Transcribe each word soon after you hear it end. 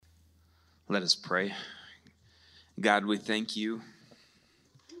Let us pray. God, we thank you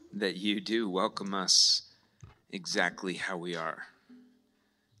that you do welcome us exactly how we are.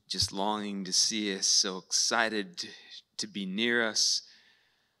 Just longing to see us, so excited to be near us.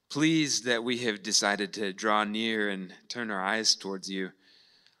 Pleased that we have decided to draw near and turn our eyes towards you.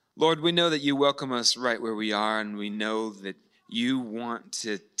 Lord, we know that you welcome us right where we are, and we know that you want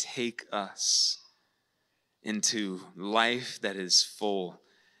to take us into life that is full.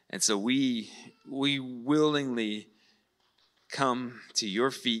 And so we willingly come to your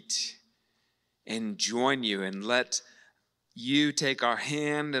feet and join you, and let you take our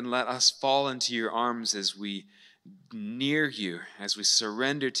hand and let us fall into your arms as we near you, as we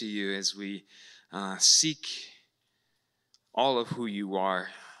surrender to you, as we seek all of who you are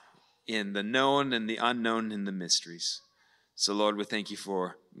in the known and the unknown and the mysteries. So Lord, we thank you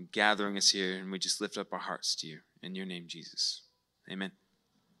for gathering us here, and we just lift up our hearts to you. In your name, Jesus. Amen.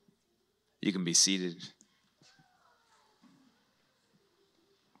 You can be seated.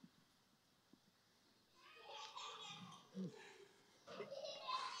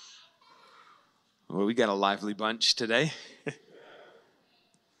 Well, we got a lively bunch today.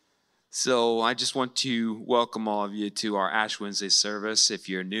 So I just want to welcome all of you to our Ash Wednesday service. If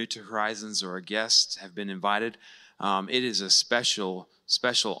you're new to Horizons or a guest, have been invited, it is a special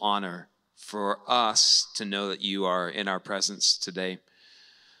honor for us to know that you are in our presence today.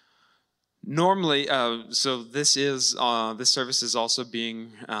 Normally, so this service is also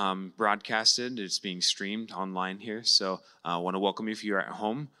being broadcasted. It's being streamed online here. So I want to welcome you if you're at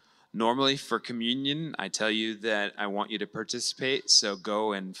home. Normally for communion, I tell you that I want you to participate. So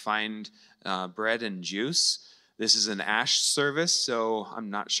go and find bread and juice. This is an ash service, so I'm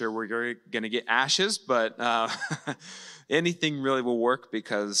not sure we're going to get ashes, but anything really will work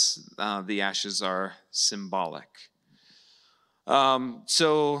because the ashes are symbolic.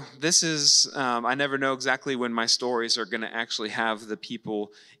 So this is, I never know exactly when my stories are going to actually have the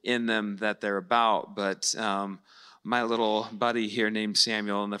people in them that they're about, but my little buddy here named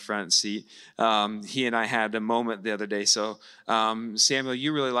Samuel in the front seat, he and I had a moment the other day. So Samuel,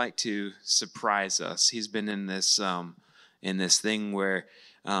 you really like to surprise us. He's been in this thing where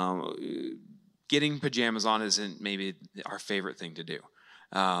getting pajamas on isn't maybe our favorite thing to do.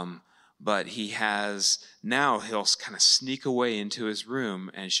 But he'll kind of sneak away into his room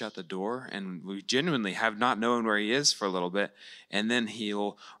and shut the door. And we genuinely have not known where he is for a little bit. And then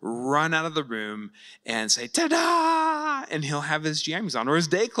he'll run out of the room and say, ta-da! And he'll have his jammies on or his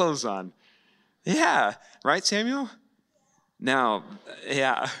day clothes on. Yeah. Right, Samuel? Now,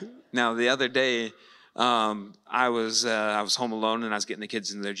 the other day, I was home alone, and I was getting the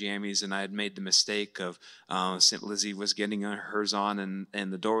kids into their jammies, and I had made the mistake of Lizzie was getting hers on,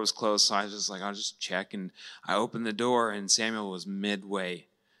 and the door was closed, so I was just like, I'll just check, and I opened the door, and Samuel was midway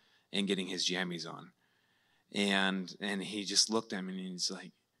in getting his jammies on, and he just looked at me, and he's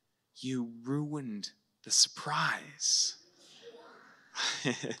like, "You ruined the surprise."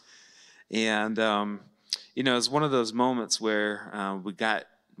 And it's one of those moments where we got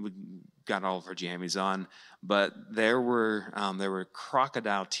all of our jammies on, but there were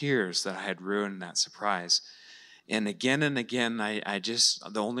crocodile tears that I had ruined that surprise. And again, the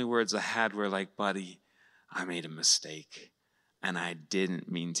only words I had were like, "Buddy, I made a mistake, and I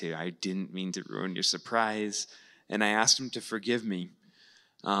didn't mean to. I didn't mean to ruin your surprise." And I asked him to forgive me.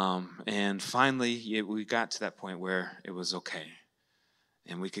 And finally, we got to that point where it was okay,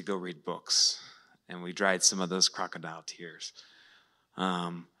 and we could go read books, and we dried some of those crocodile tears.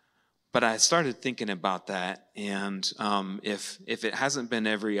 But I started thinking about that, and if it hasn't been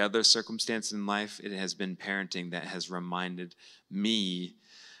every other circumstance in life, it has been parenting that has reminded me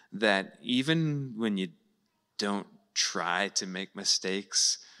that even when you don't try to make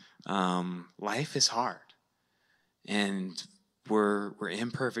mistakes, life is hard, and we're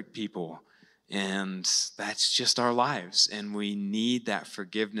imperfect people, and that's just our lives, and we need that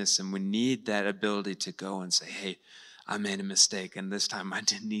forgiveness, and we need that ability to go and say, "Hey, I made a mistake, and this time I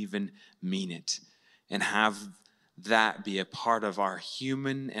didn't even mean it," and have that be a part of our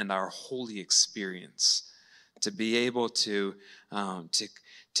human and our holy experience, to be able to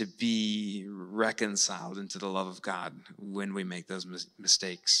be reconciled into the love of God when we make those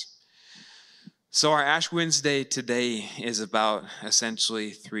mistakes. So our Ash Wednesday today is about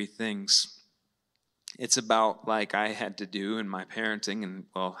essentially three things. It's about, like I had to do in my parenting, and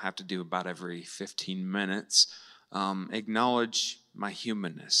have to do about every 15 minutes, acknowledge my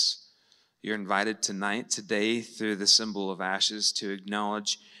humanness. You're invited today, through the symbol of ashes, to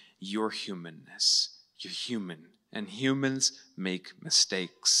acknowledge your humanness. You're human, and humans make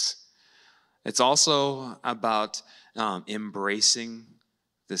mistakes. It's also about embracing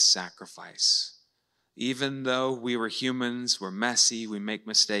this sacrifice. Even though we were humans, we're messy, we make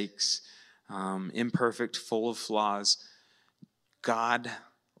mistakes, imperfect, full of flaws, God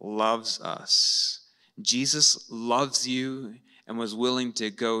loves us. Jesus loves you and was willing to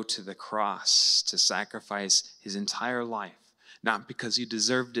go to the cross to sacrifice his entire life. Not because you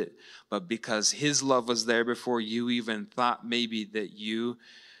deserved it, but because his love was there before you even thought maybe that you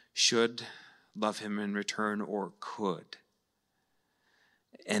should love him in return or could.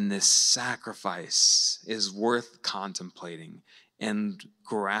 And this sacrifice is worth contemplating and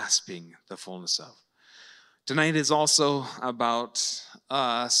grasping the fullness of. Tonight is also about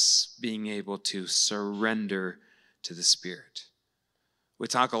us being able to surrender to the Spirit. We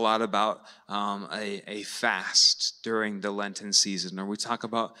talk a lot about a fast during the Lenten season, or we talk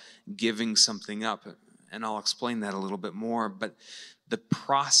about giving something up, and I'll explain that a little bit more. But the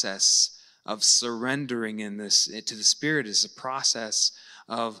process of surrendering to the Spirit is a process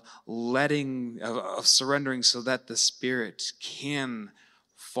of surrendering so that the Spirit can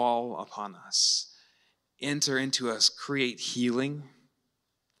fall upon us, enter into us, create healing,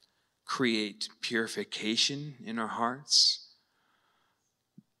 create purification in our hearts,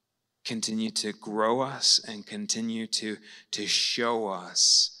 continue to grow us, and continue to show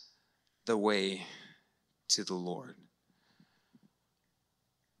us the way to the Lord.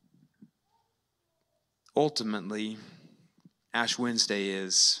 Ultimately, Ash Wednesday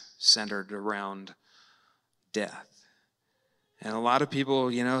is centered around death. And a lot of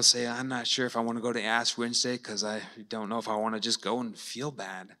people, say, I'm not sure if I want to go to Ash Wednesday because I don't know if I want to just go and feel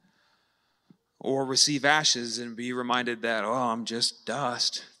bad. Or receive ashes and be reminded that, I'm just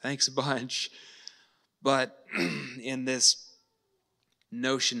dust. Thanks a bunch. But in this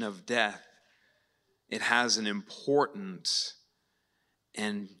notion of death, it has an important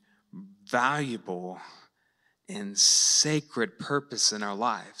and valuable and sacred purpose in our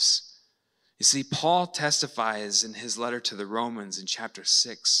lives. You see, Paul testifies in his letter to the Romans in chapter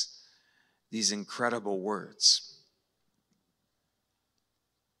 6 these incredible words.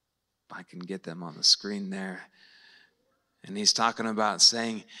 If I can get them on the screen there. And he's talking about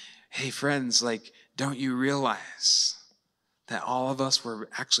saying, hey friends, don't you realize that all of us were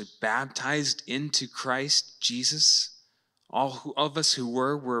actually baptized into Christ Jesus? All of us who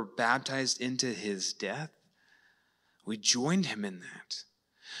were baptized into his death. We joined him in that.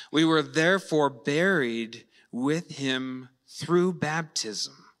 We were therefore buried with him through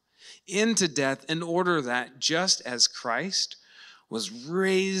baptism into death, in order that just as Christ was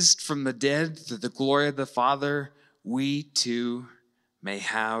raised from the dead through the glory of the Father, we too may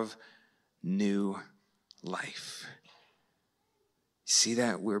have new life. See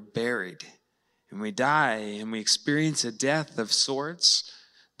that? We're buried and we die and we experience a death of sorts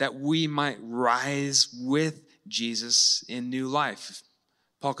that we might rise with Jesus in new life.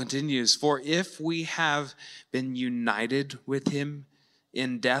 Paul continues, for if we have been united with him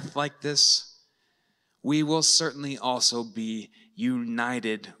in death like this, we will certainly also be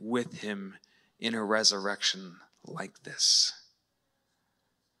united with him in a resurrection like this.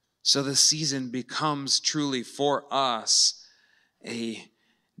 So the season becomes truly for us a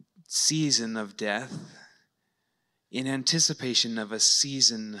season of death in anticipation of a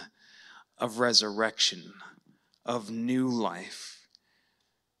season of resurrection, of new life.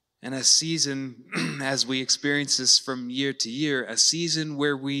 And a season, as we experience this from year to year, a season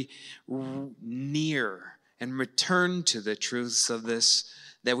where we near and return to the truths of this,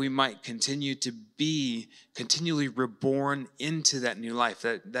 that we might continue to be continually reborn into that new life,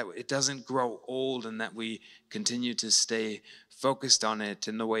 that it doesn't grow old, and that we continue to stay focused on it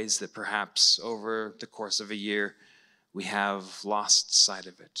in the ways that perhaps over the course of a year we have lost sight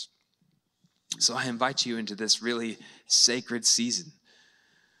of it. So I invite you into this really sacred season.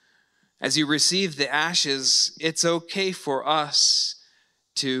 As you receive the ashes, it's okay for us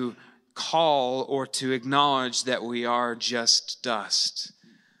to call or to acknowledge that we are just dust.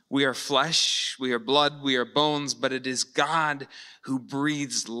 We are flesh, we are blood, we are bones, but it is God who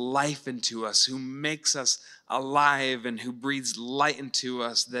breathes life into us, who makes us alive, and who breathes light into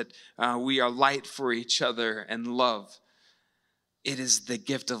us, that we are light for each other and love. It is the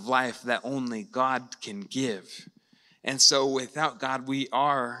gift of life that only God can give. And so without God, we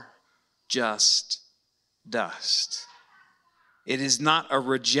are just dust. It is not a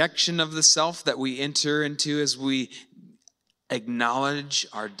rejection of the self that we enter into as we acknowledge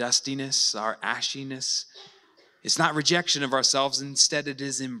our dustiness, our ashiness. It's not rejection of ourselves. Instead, it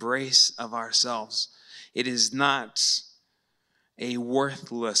is embrace of ourselves. It is not a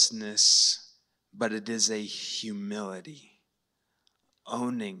worthlessness, but it is a humility,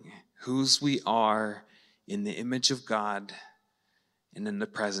 owning whose we are in the image of God and in the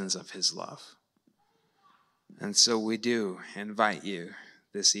presence of his love. And so we do invite you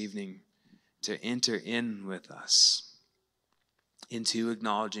this evening to enter in with us into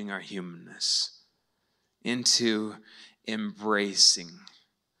acknowledging our humanness, into embracing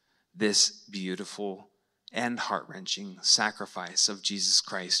this beautiful and heart-wrenching sacrifice of Jesus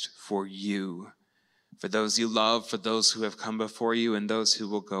Christ for you, for those you love, for those who have come before you, and those who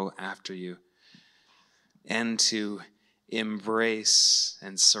will go after you, and to embrace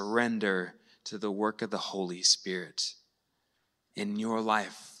and surrender to the work of the Holy Spirit in your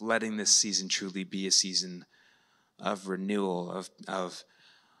life, letting this season truly be a season of renewal, of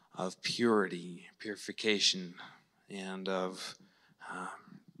purity, purification, and of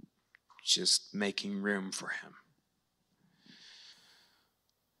just making room for him.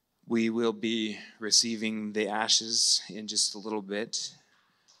 We will be receiving the ashes in just a little bit.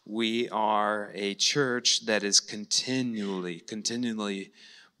 We are a church that is continually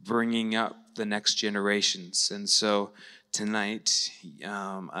bringing up the next generations. And so tonight,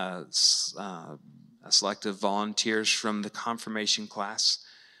 a select of volunteers from the confirmation class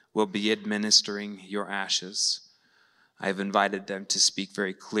will be administering your ashes. I've invited them to speak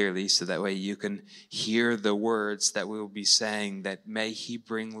very clearly so that way you can hear the words that we will be saying, that may he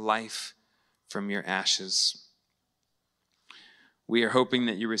bring life from your ashes. We are hoping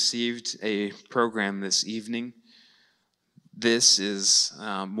that you received a program this evening. This is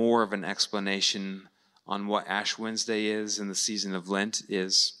more of an explanation on what Ash Wednesday is and the season of Lent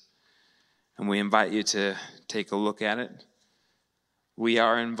is. And we invite you to take a look at it. We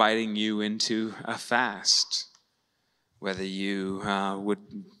are inviting you into a fast, whether you would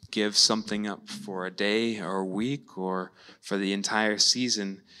give something up for a day or a week or for the entire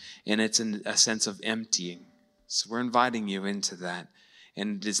season, and it's a sense of emptying. So we're inviting you into that.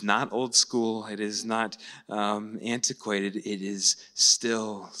 And it is not old school. It is not antiquated. It is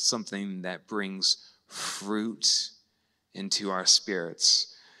still something that brings fruit into our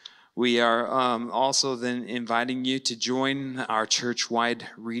spirits. We are also then inviting you to join our church-wide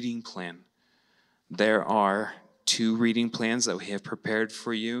reading plan. There are 2 reading plans that we have prepared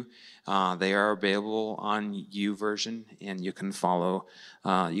for you. They are available on YouVersion, and you can follow.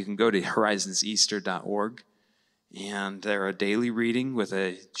 You can go to horizonseaster.org, and they're a daily reading with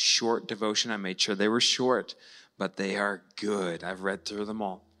a short devotion. I made sure they were short, but they are good. I've read through them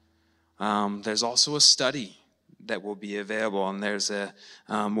all. There's also a study that will be available, and there's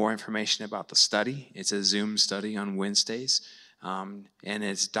more information about the study. It's a Zoom study on Wednesdays. And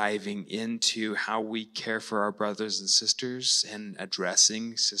it's diving into how we care for our brothers and sisters and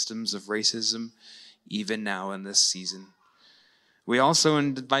addressing systems of racism even now in this season. We also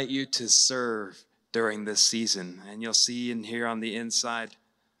invite you to serve during this season. And you'll see and hear on the inside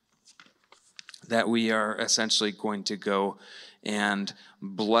that we are essentially going to go and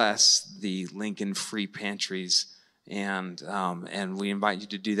bless the Lincoln Free Pantries. And we invite you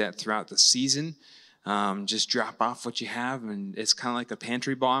to do that throughout the season. Just drop off what you have, and it's kind of like a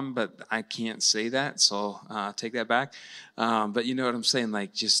pantry bomb, but I can't say that, so take that back. But you know what I'm saying?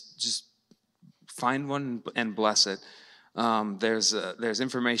 Like just find one and bless it. There's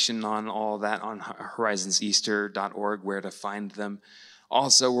information on all that on horizonseaster.org, where to find them.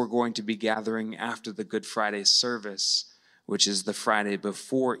 Also, we're going to be gathering after the Good Friday service, which is the Friday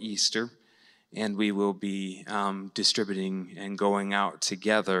before Easter. And we will be distributing and going out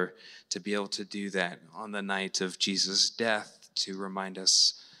together to be able to do that on the night of Jesus' death, to remind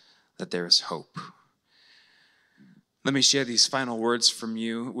us that there is hope. Let me share these final words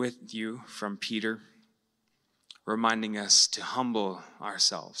with you from Peter, reminding us to humble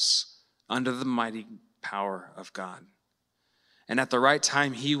ourselves under the mighty power of God. And at the right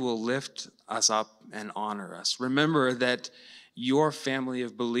time, he will lift us up and honor us. Remember that your family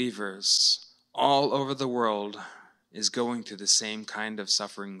of believers all over the world is going through the same kind of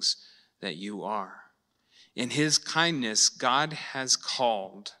sufferings that you are. In his kindness, God has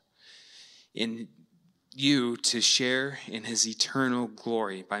called in you to share in his eternal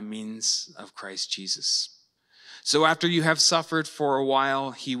glory by means of Christ Jesus. So after you have suffered for a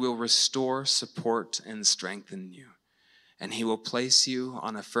while, he will restore, support, and strengthen you. And he will place you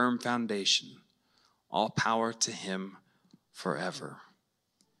on a firm foundation. All power to him forever.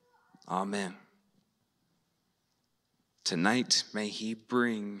 Amen. Tonight, may he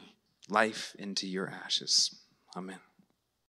bring life into your ashes. Amen.